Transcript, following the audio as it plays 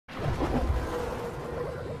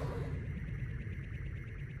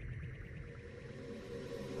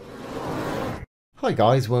Hi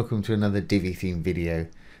guys, welcome to another Divi Theme video.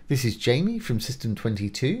 This is Jamie from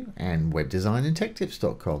System22 and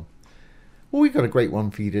webdesignandtechtips.com. Well, we've got a great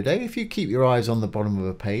one for you today. If you keep your eyes on the bottom of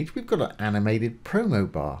a page, we've got an animated promo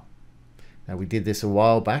bar. Now, we did this a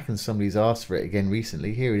while back and somebody's asked for it again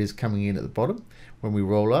recently. Here it is coming in at the bottom. When we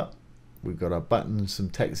roll up, we've got our button and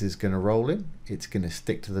some text is going to roll in. It's going to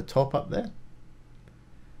stick to the top up there.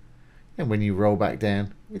 And when you roll back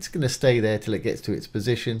down, it's going to stay there till it gets to its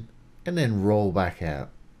position and then roll back out.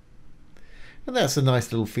 And that's a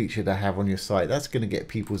nice little feature to have on your site. That's going to get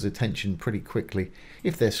people's attention pretty quickly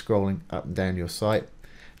if they're scrolling up and down your site.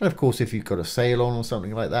 And of course, if you've got a sale on or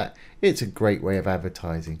something like that, it's a great way of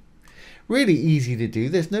advertising. Really easy to do.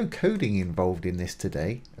 There's no coding involved in this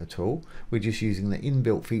today at all. We're just using the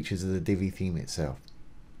inbuilt features of the Divi theme itself.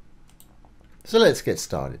 So let's get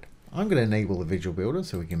started. I'm going to enable the visual builder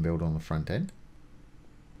so we can build on the front end.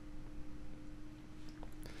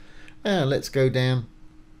 And let's go down.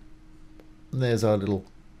 And there's our little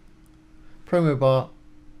promo bar.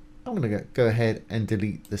 I'm going to go ahead and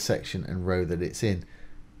delete the section and row that it's in.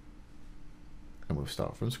 And we'll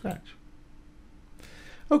start from scratch.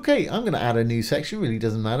 Okay, I'm going to add a new section. Really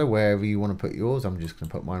doesn't matter wherever you want to put yours. I'm just going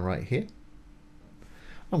to put mine right here.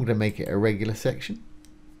 I'm going to make it a regular section.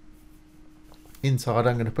 Inside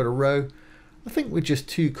I'm going to put a row. I think with just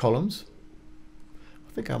 2 columns.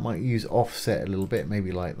 I think I might use offset a little bit,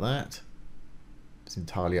 maybe like that. It's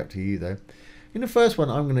entirely up to you though. In the first one,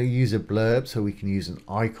 I'm going to use a blurb so we can use an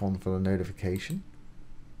icon for the notification.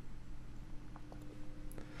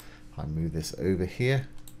 I move this over here.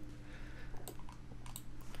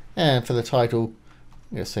 And for the title,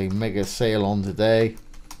 I'm going to say mega sale on today.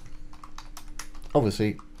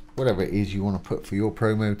 Obviously, whatever it is you want to put for your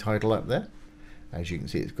promo title up there. As you can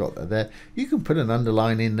see, it's got that there. You can put an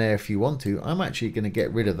underline in there if you want to. I'm actually going to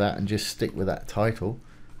get rid of that and just stick with that title.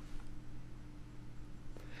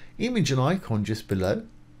 Image and icon just below.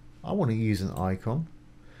 I want to use an icon.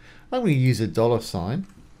 I'm going to use a $sign.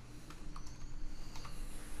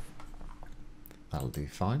 That'll do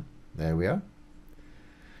fine. There we are.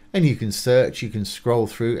 And you can search, you can scroll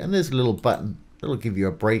through, and there's a little button that'll give you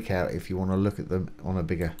a breakout if you want to look at them on a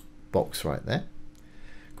bigger box right there.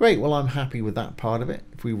 Great, well, I'm happy with that part of it.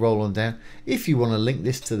 If we roll on down, if you want to link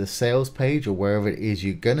this to the sales page or wherever it is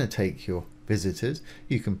you're going to take your visitors,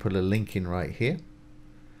 you can put a link in right here.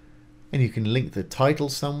 And you can link the title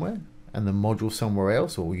somewhere and the module somewhere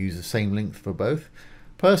else, or use the same link for both.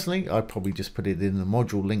 Personally, I'd probably just put it in the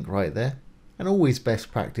module link right there. And always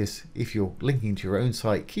best practice, if you're linking to your own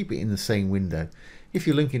site, keep it in the same window. If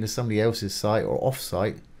you're linking to somebody else's site or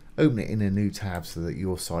off-site, open it in a new tab so that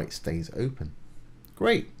your site stays open.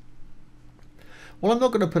 Great. Well, I'm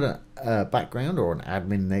not going to put a background or an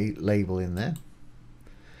admin label in there.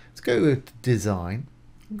 Let's go with design.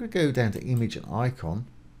 I'm going to go down to image and icon.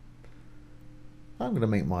 I'm going to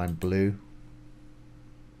make mine blue.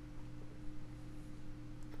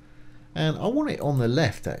 And I want it on the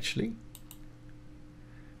left actually.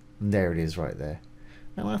 And there it is right there.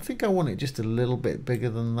 And I think I want it just a little bit bigger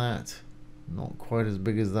than that. Not quite as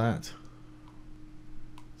big as that.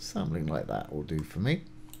 Something like that will do for me.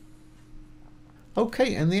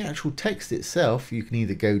 Okay, and the actual text itself, you can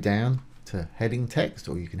either go down to heading text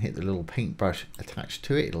or you can hit the little paintbrush attached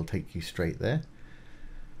to it. It'll take you straight there.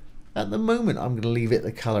 At the moment, I'm going to leave it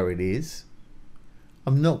the color it is.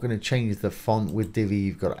 I'm not going to change the font with Divi.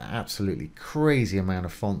 You've got an absolutely crazy amount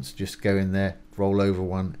of fonts. Just go in there, roll over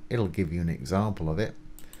one. It'll give you an example of it.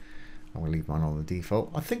 I'm going to leave mine on the default.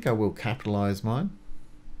 I think I will capitalize mine.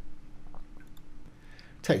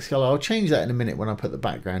 Text color, I'll change that in a minute when I put the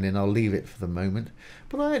background in. I'll leave it for the moment,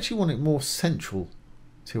 but I actually want it more central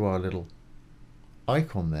to our little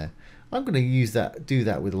icon there. I'm going to do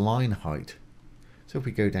that with line height. So if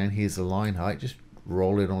we go down, here's the line height, just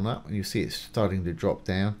roll it on up and you see it's starting to drop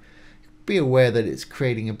down. Be aware that it's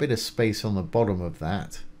creating a bit of space on the bottom of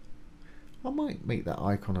that. I might make that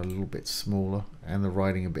icon a little bit smaller and the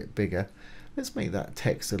writing a bit bigger. Let's make that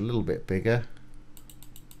text a little bit bigger.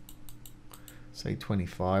 Say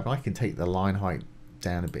 25. I can take the line height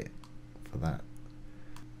down a bit for that.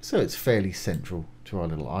 So it's fairly central to our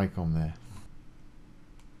little icon there.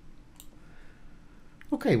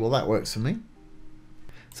 Okay, well that works for me.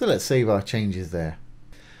 So let's save our changes there.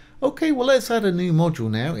 Okay, well let's add a new module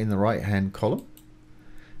now in the right hand column.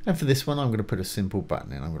 And for this one I'm going to put a simple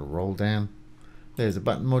button in. I'm going to roll down. There's a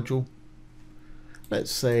button module.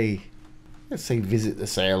 Let's say visit the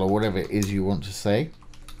sale or whatever it is you want to say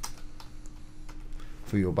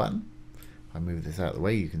for your button. I move this out of the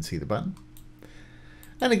way, you can see the button.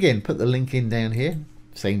 And again, put the link in down here.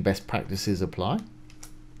 Same best practices apply.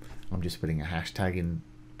 I'm just putting a hashtag in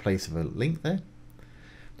place of a link there.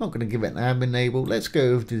 Not going to give it an admin label. Let's go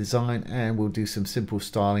over to design and we'll do some simple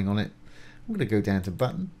styling on it. I'm going to go down to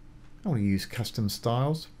button. I want to use custom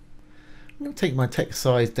styles. I'm going to take my text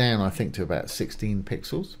size down, I think, to about 16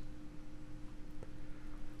 pixels.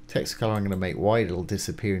 Text color I'm going to make white. It'll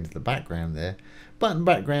disappear into the background there. Button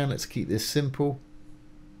background, let's keep this simple.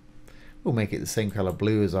 We'll make it the same color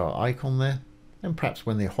blue as our icon there. And perhaps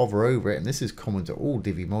when they hover over it, and this is common to all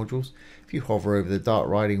Divi modules, if you hover over the dark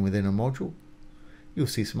writing within a module, you'll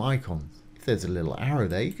see some icons. If there's a little arrow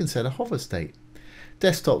there, you can set a hover state.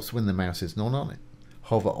 Desktops when the mouse is not on it.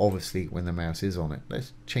 Hover obviously when the mouse is on it.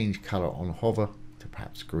 Let's change color on hover to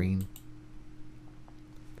perhaps green.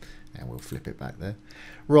 And we'll flip it back there.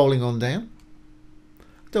 Rolling on down.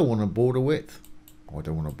 Don't want a border width. Or I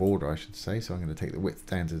don't want a border, I should say. So I'm going to take the width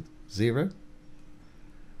down to 0.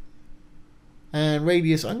 And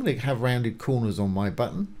radius, I'm going to have rounded corners on my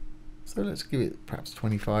button. So let's give it perhaps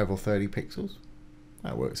 25 or 30 pixels.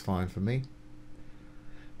 That works fine for me.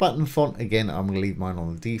 Button font, again, I'm going to leave mine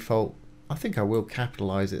on the default. I think I will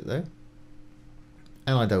capitalize it though.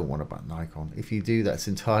 And I don't want a button icon. If you do, that's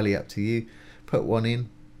entirely up to you. Put one in,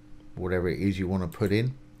 whatever it is you want to put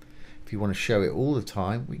in. If you want to show it all the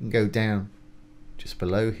time, we can go down just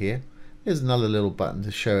below here. There's another little button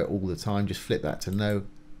to show it all the time. Just flip that to no,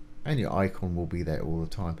 and your icon will be there all the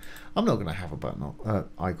time. I'm not going to have a button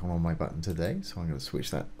icon on my button today, so I'm going to switch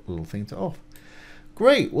that little thing to off.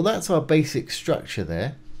 Great, well that's our basic structure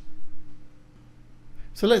there.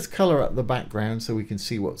 So let's color up the background so we can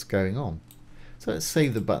see what's going on. So let's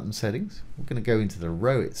save the button settings. We're going to go into the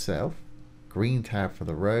row itself. Green tab for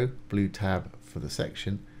the row, blue tab for the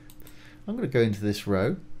section. I'm going to go into this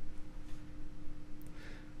row.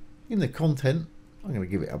 In the content, I'm going to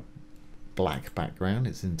give it a black background.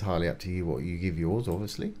 It's entirely up to you what you give yours,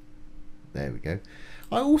 obviously. There we go.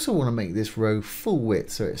 I also want to make this row full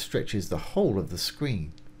width so it stretches the whole of the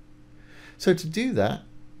screen. So to do that,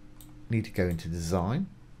 I need to go into design,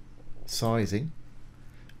 sizing,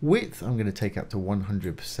 width I'm going to take up to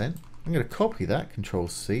 100%. I'm going to copy that, Control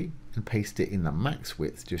C, and paste it in the max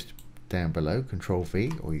width just down below, Control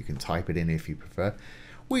V, or you can type it in if you prefer.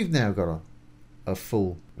 We've now got a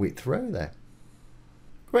full width row there.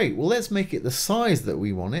 Great, well let's make it the size that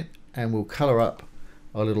we want it, and we'll color up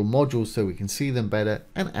our little modules so we can see them better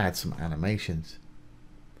and add some animations.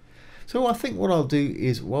 So I think what I'll do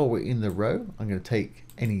is, while we're in the row, I'm going to take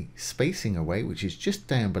any spacing away, which is just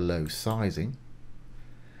down below sizing.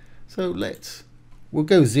 So we'll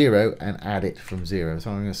go 0 and add it from 0.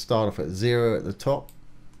 So I'm going to start off at 0 at the top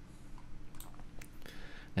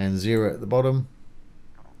and 0 at the bottom.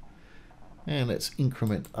 And let's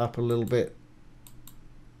increment up a little bit.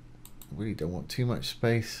 Really don't want too much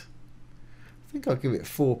space. I think I'll give it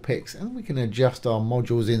 4 pixels, and we can adjust our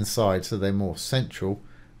modules inside so they're more central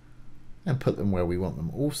and put them where we want them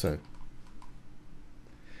also.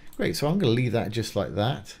 Great, so I'm going to leave that just like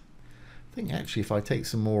that. I think actually if I take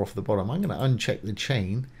some more off the bottom, I'm going to uncheck the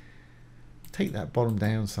chain, take that bottom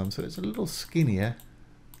down some so it's a little skinnier.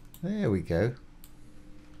 There we go.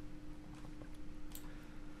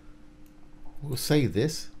 We'll save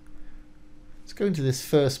this. Let's go into this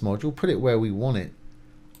first module, put it where we want it.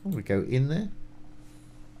 I'm going to go in there.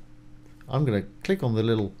 I'm going to click on the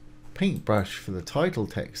little paintbrush for the title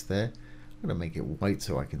text there. I'm going to make it white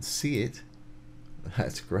so I can see it.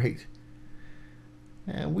 That's great.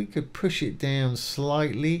 And we could push it down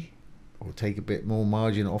slightly or take a bit more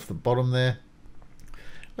margin off the bottom there.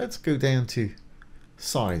 Let's go down to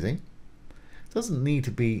sizing. Doesn't need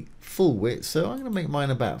to be full width, so I'm going to make mine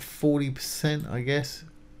about 40%, I guess.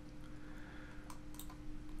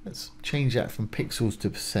 Let's change that from pixels to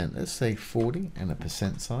percent. Let's say 40 and a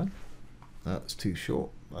percent sign. That's too short.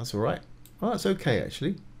 That's all right. Well, that's okay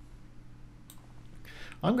actually.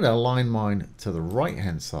 I'm going to align mine to the right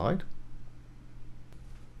hand side.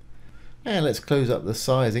 And let's close up the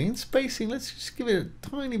sizing and spacing. Let's just give it a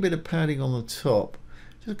tiny bit of padding on the top.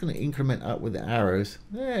 Just going to increment up with the arrows.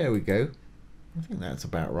 There we go. I think that's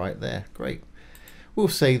about right there. Great. We'll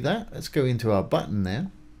save that. Let's go into our button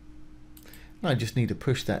now. I just need to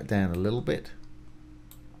push that down a little bit.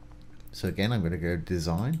 So again, I'm going to go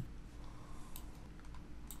design.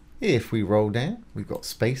 If we roll down, we've got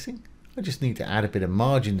spacing. I just need to add a bit of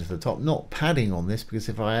margin to the top, not padding on this, because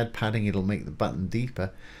if I add padding, it'll make the button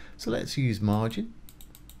deeper. So let's use margin.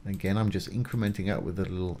 Again, I'm just incrementing up with a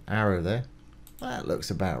little arrow there. That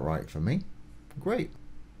looks about right for me. Great.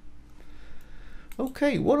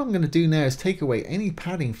 Okay, what I'm going to do now is take away any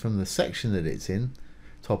padding from the section that it's in,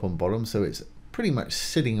 top and bottom, so it's pretty much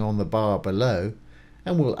sitting on the bar below,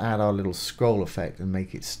 and we'll add our little scroll effect and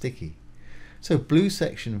make it sticky. So blue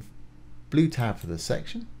section, blue tab for the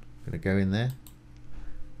section. I'm going to go in there,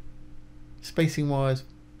 Spacing wise,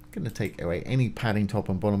 I'm going to take away any padding top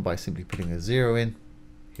and bottom by simply putting a 0 in,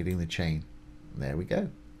 hitting the chain. There we go.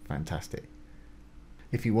 Fantastic.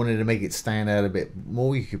 If you wanted to make it stand out a bit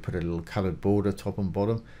more, you could put a little coloured border top and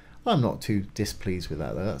bottom. I'm not too displeased with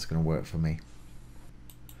that though. That's going to work for me.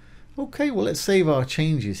 Okay, well, let's save our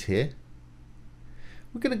changes here.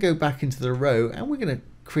 We're going to go back into the row and we're going to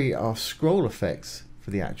create our scroll effects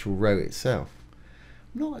for the actual row itself.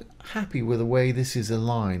 I'm not happy with the way this is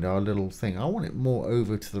aligned, our little thing. I want it more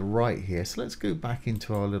over to the right here. So let's go back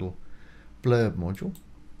into our little blurb module.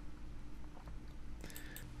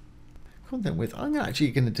 Content width, I'm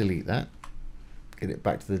actually going to delete that. Get it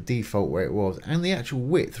back to the default where it was. And the actual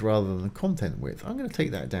width rather than the content width, I'm going to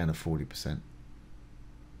take that down to 40%.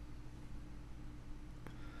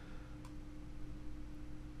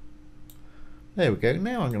 There we go.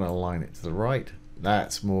 Now I'm going to align it to the right.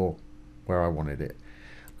 That's more where I wanted it.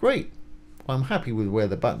 Great. Well, I'm happy with where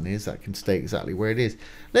the button is. That can stay exactly where it is.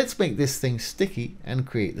 Let's make this thing sticky and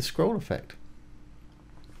create the scroll effect.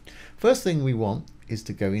 First thing we want is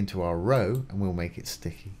to go into our row and we'll make it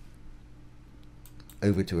sticky.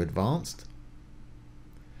 Over to advanced.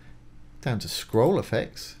 Down to scroll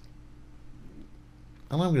effects.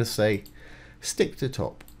 And I'm going to say stick to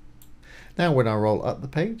top. Now when I roll up the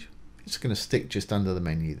page, it's going to stick just under the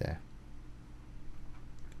menu there.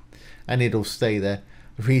 And it'll stay there.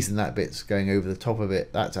 The reason that bit's going over the top of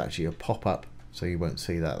it, that's actually a pop-up, so you won't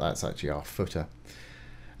see that. That's actually our footer.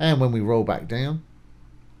 And when we roll back down,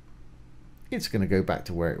 it's going to go back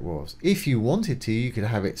to where it was. If you wanted to, you could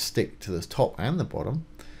have it stick to the top and the bottom.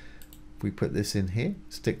 If we put this in here,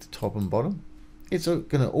 stick to top and bottom, it's going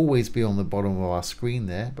to always be on the bottom of our screen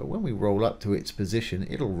there, but when we roll up to its position,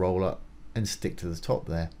 it'll roll up and stick to the top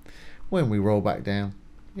there. When we roll back down,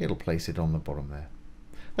 it'll place it on the bottom there.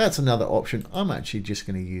 That's another option. I'm actually just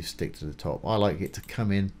going to use stick to the top. I like it to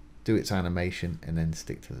come in, do its animation, and then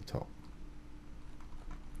stick to the top.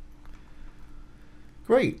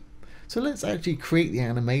 Great. So let's actually create the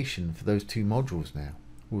animation for those two modules now.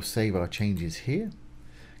 We'll save our changes here.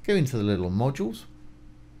 Go into the little modules.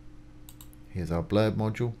 Here's our blurb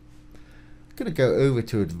module. I'm going to go over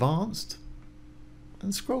to advanced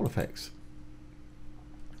and scroll effects.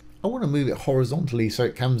 I want to move it horizontally so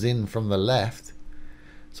it comes in from the left.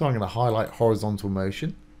 So I'm going to highlight horizontal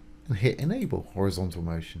motion and hit enable horizontal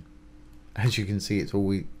motion. As you can see, it's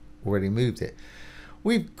already moved it.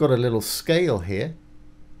 We've got a little scale here.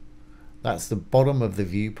 That's the bottom of the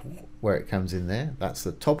viewport where it comes in there. That's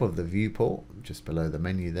the top of the viewport just below the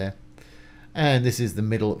menu there. And this is the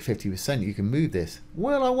middle at 50%. You can move this.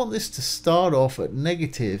 Well, I want this to start off at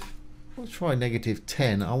negative. Let's try negative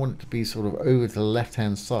 10. I want it to be sort of over to the left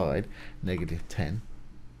hand side, negative 10.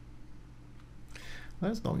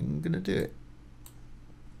 That's not even going to do it.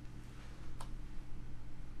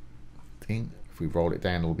 If we roll it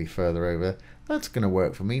down, it'll be further over. That's going to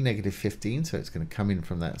work for me, negative 15, so it's going to come in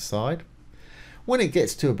from that side. When it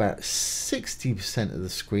gets to about 60% of the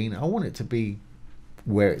screen, I want it to be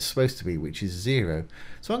where it's supposed to be, which is 0.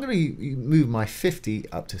 So I'm going to move my 50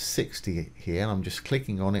 up to 60 here, and I'm just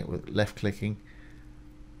clicking on it with left clicking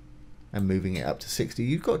and moving it up to 60.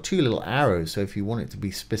 You've got two little arrows, so if you want it to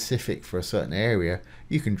be specific for a certain area,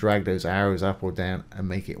 you can drag those arrows up or down and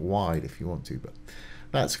make it wide if you want to, but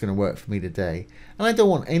that's going to work for me today. And I don't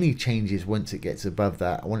want any changes once it gets above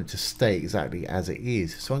that. I want it to stay exactly as it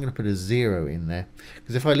is. So I'm going to put a 0 in there,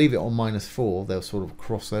 because if I leave it on -4, they'll sort of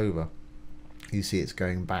cross over. You see it's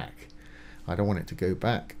going back. I don't want it to go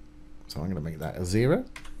back, so I'm going to make that a 0.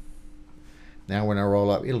 Now when I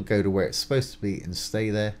roll up, it'll go to where it's supposed to be and stay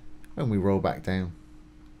there. When we roll back down,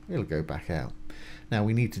 it'll go back out. Now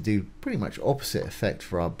we need to do pretty much opposite effect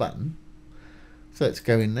for our button. So let's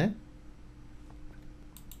go in there.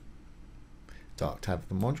 Dark tab of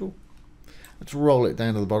the module. Let's roll it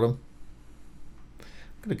down to the bottom.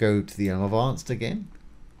 I'm going to go to the advanced again.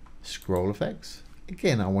 Scroll effects.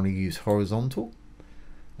 Again, I want to use horizontal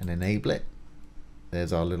and enable it.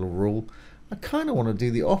 There's our little rule. I kind of want to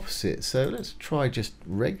do the opposite, so let's try just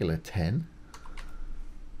regular 10.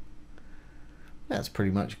 That's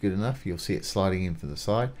pretty much good enough. You'll see it sliding in from the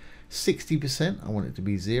side. 60%, I want it to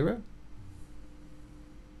be 0.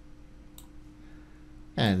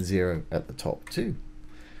 And 0 at the top too.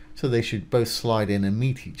 So they should both slide in and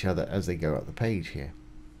meet each other as they go up the page here.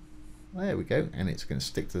 There we go, and it's going to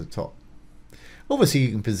stick to the top. Obviously you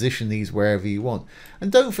can position these wherever you want.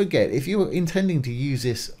 And don't forget, if you're intending to use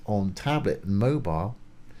this on tablet and mobile,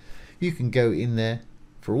 you can go in there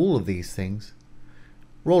for all of these things.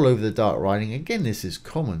 Roll over the dark writing. Again, this is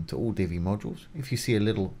common to all Divi modules. If you see a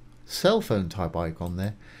little cell phone type icon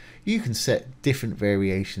there, you can set different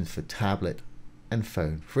variations for tablet and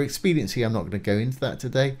phone. For expediency, I'm not going to go into that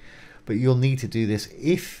today, but you'll need to do this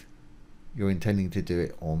if you're intending to do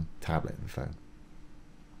it on tablet and phone.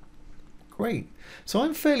 Great. So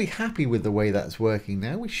I'm fairly happy with the way that's working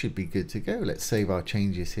now. We should be good to go. Let's save our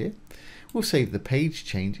changes here. We'll save the page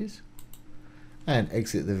changes and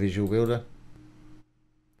exit the Visual Builder.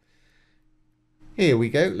 Here we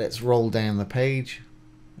go. Let's roll down the page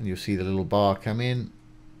and you'll see the little bar come in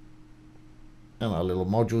and our little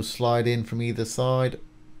modules slide in from either side,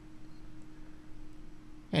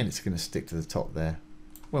 and it's going to stick to the top there.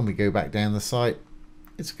 When we go back down the site,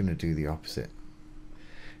 it's going to do the opposite.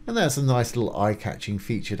 And that's a nice little eye-catching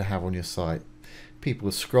feature to have on your site. People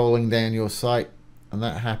are scrolling down your site and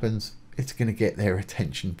that happens, it's going to get their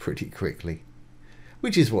attention pretty quickly,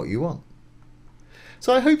 which is what you want.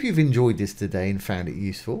 So I hope you've enjoyed this today and found it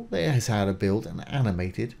useful. There's how to build an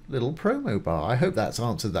animated little promo bar. I hope that's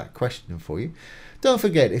answered that question for you. Don't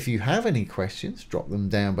forget, if you have any questions, drop them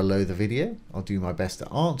down below the video. I'll do my best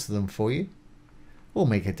to answer them for you or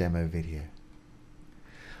make a demo video.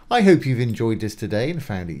 I hope you've enjoyed this today and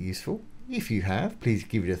found it useful. If you have, please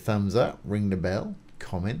give it a thumbs up, ring the bell,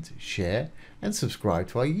 comment, share and subscribe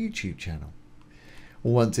to our YouTube channel.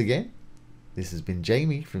 Once again, this has been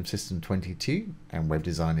Jamie from System22 and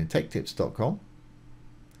webdesignandtechtips.com.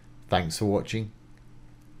 Thanks for watching.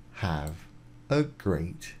 Have a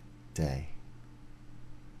great day.